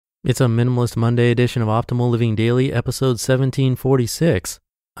It's a Minimalist Monday edition of Optimal Living Daily, episode 1746.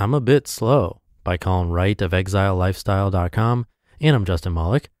 I'm a Bit Slow by Colin Wright of ExileLifestyle.com, and I'm Justin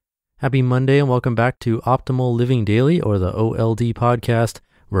Malik. Happy Monday and welcome back to Optimal Living Daily, or the OLD podcast,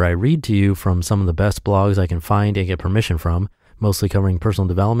 where I read to you from some of the best blogs I can find and get permission from, mostly covering personal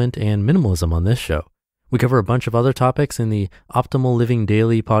development and minimalism on this show. We cover a bunch of other topics in the Optimal Living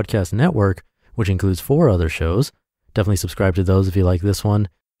Daily podcast network, which includes 4 other shows. Definitely subscribe to those if you like this one.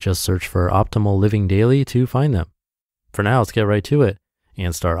 Just search for Optimal Living Daily to find them. For now, let's get right to it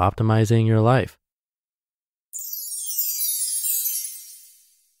and start optimizing your life.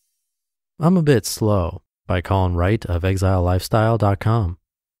 I'm a Bit Slow by Colin Wright of ExileLifestyle.com.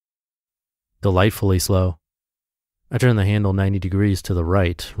 Delightfully slow. I turn the handle 90 degrees to the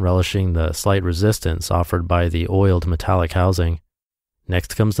right, relishing the slight resistance offered by the oiled metallic housing.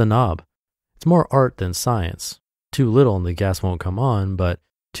 Next comes the knob. It's more art than science. Too little and the gas won't come on, but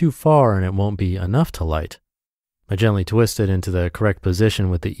too far and it won't be enough to light. I gently twist it into the correct position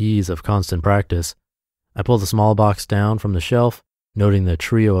with the ease of constant practice. I pull the small box down from the shelf, noting the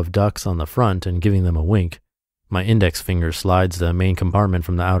trio of ducks on the front and giving them a wink. My index finger slides the main compartment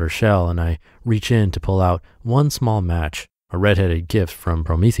from the outer shell, and I reach in to pull out one small match, a red-headed gift from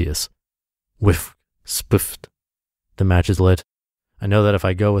Prometheus. Whiff, spiffed. The match is lit. I know that if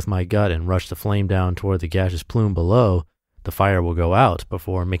I go with my gut and rush the flame down toward the gaseous plume below, the fire will go out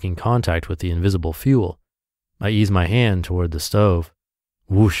before making contact with the invisible fuel. I ease my hand toward the stove.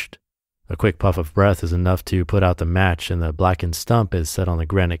 Whooshed. A quick puff of breath is enough to put out the match, and the blackened stump is set on the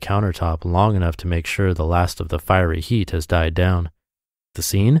granite countertop long enough to make sure the last of the fiery heat has died down. The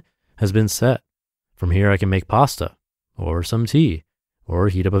scene has been set. From here I can make pasta, or some tea, or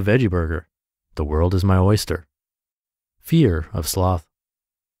heat up a veggie burger. The world is my oyster. Fear of sloth.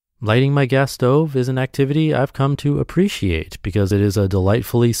 Lighting my gas stove is an activity I've come to appreciate because it is a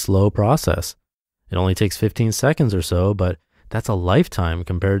delightfully slow process. It only takes 15 seconds or so, but that's a lifetime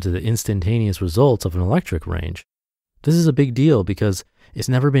compared to the instantaneous results of an electric range. This is a big deal because it's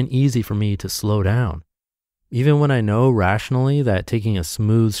never been easy for me to slow down. Even when I know rationally that taking a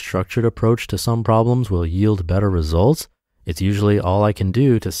smooth, structured approach to some problems will yield better results, it's usually all I can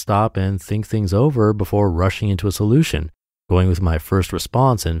do to stop and think things over before rushing into a solution, going with my first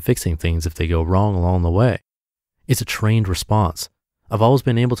response and fixing things if they go wrong along the way. It's a trained response. I've always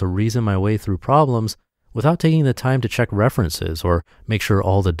been able to reason my way through problems without taking the time to check references or make sure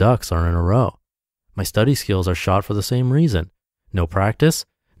all the ducks are in a row. My study skills are shot for the same reason. No practice,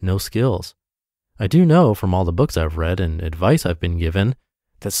 no skills. I do know from all the books I've read and advice I've been given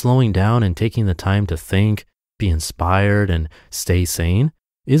that slowing down and taking the time to think, be inspired, and stay sane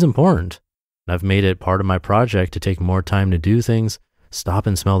is important. I've made it part of my project to take more time to do things, stop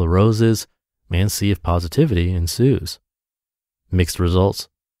and smell the roses, and see if positivity ensues. Mixed results.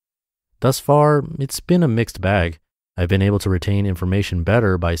 Thus far, it's been a mixed bag. I've been able to retain information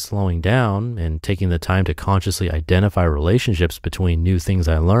better by slowing down and taking the time to consciously identify relationships between new things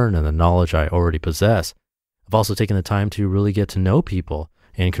I learn and the knowledge I already possess. I've also taken the time to really get to know people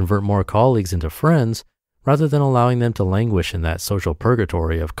and convert more colleagues into friends rather than allowing them to languish in that social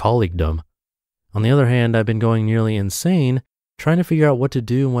purgatory of colleaguedom. On the other hand, I've been going nearly insane trying to figure out what to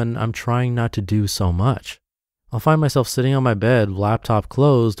do when I'm trying not to do so much. I'll find myself sitting on my bed, laptop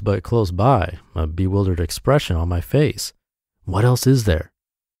closed but close by, a bewildered expression on my face. What else is there?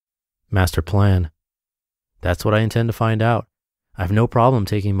 Master plan. That's what I intend to find out. I have no problem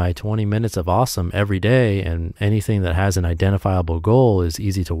taking my 20 minutes of awesome every day, and anything that has an identifiable goal is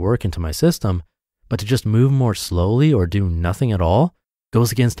easy to work into my system, but to just move more slowly or do nothing at all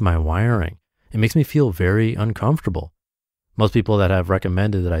goes against my wiring. It makes me feel very uncomfortable. Most people that have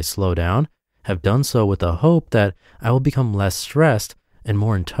recommended that I slow down have done so with the hope that I will become less stressed and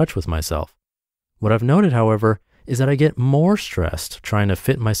more in touch with myself. What I've noted, however, is that I get more stressed trying to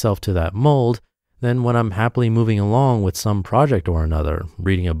fit myself to that mold than when I'm happily moving along with some project or another,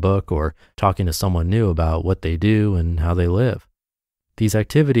 reading a book or talking to someone new about what they do and how they live. These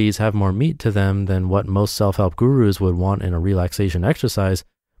activities have more meat to them than what most self-help gurus would want in a relaxation exercise,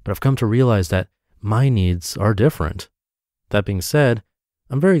 but I've come to realize that my needs are different. That being said,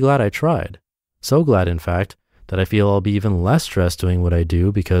 I'm very glad I tried. So glad, in fact, that I feel I'll be even less stressed doing what I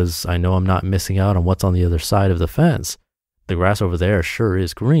do because I know I'm not missing out on what's on the other side of the fence. The grass over there sure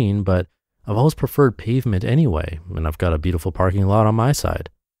is green, but I've always preferred pavement anyway, and I've got a beautiful parking lot on my side.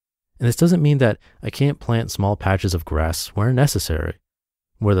 And this doesn't mean that I can't plant small patches of grass where necessary.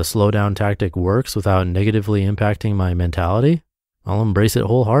 Where the slowdown tactic works without negatively impacting my mentality, I'll embrace it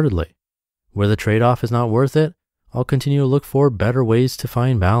wholeheartedly. Where the trade-off is not worth it, I'll continue to look for better ways to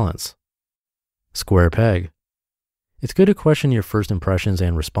find balance. Square peg. It's good to question your first impressions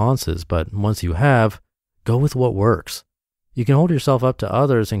and responses, but once you have, go with what works. You can hold yourself up to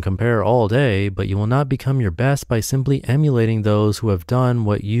others and compare all day, but you will not become your best by simply emulating those who have done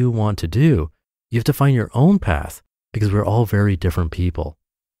what you want to do. You have to find your own path because we're all very different people.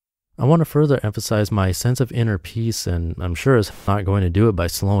 I want to further emphasize my sense of inner peace, and I'm sure it's not going to do it by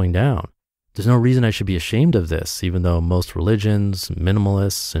slowing down. There's no reason I should be ashamed of this, even though most religions,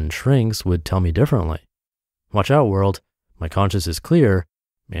 minimalists, and shrinks would tell me differently. Watch out, world. My conscience is clear,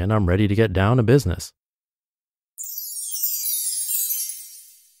 and I'm ready to get down to business.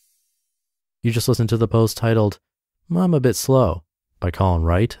 You just listened to the post titled, I'm a Bit Slow, by Colin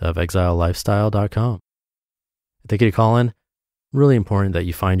Wright of exilelifestyle.com. Thank you to Colin. Really important that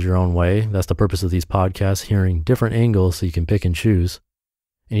you find your own way. That's the purpose of these podcasts, hearing different angles so you can pick and choose.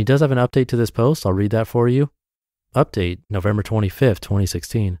 And he does have an update to this post. I'll read that for you. Update, November 25th,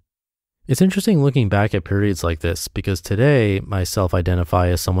 2016. It's interesting looking back at periods like this because today I self-identify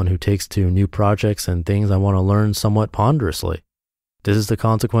as someone who takes to new projects and things I want to learn somewhat ponderously. This is the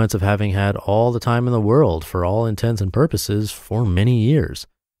consequence of having had all the time in the world for all intents and purposes for many years.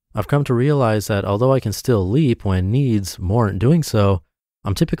 I've come to realize that although I can still leap when needs warrant doing so,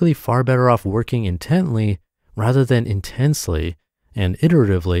 I'm typically far better off working intently rather than intensely and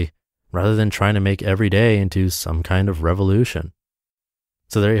iteratively rather than trying to make every day into some kind of revolution.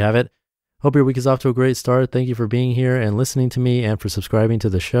 So there you have it. Hope your week is off to a great start. Thank you for being here and listening to me and for subscribing to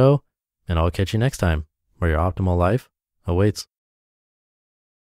the show. And I'll catch you next time where your optimal life awaits.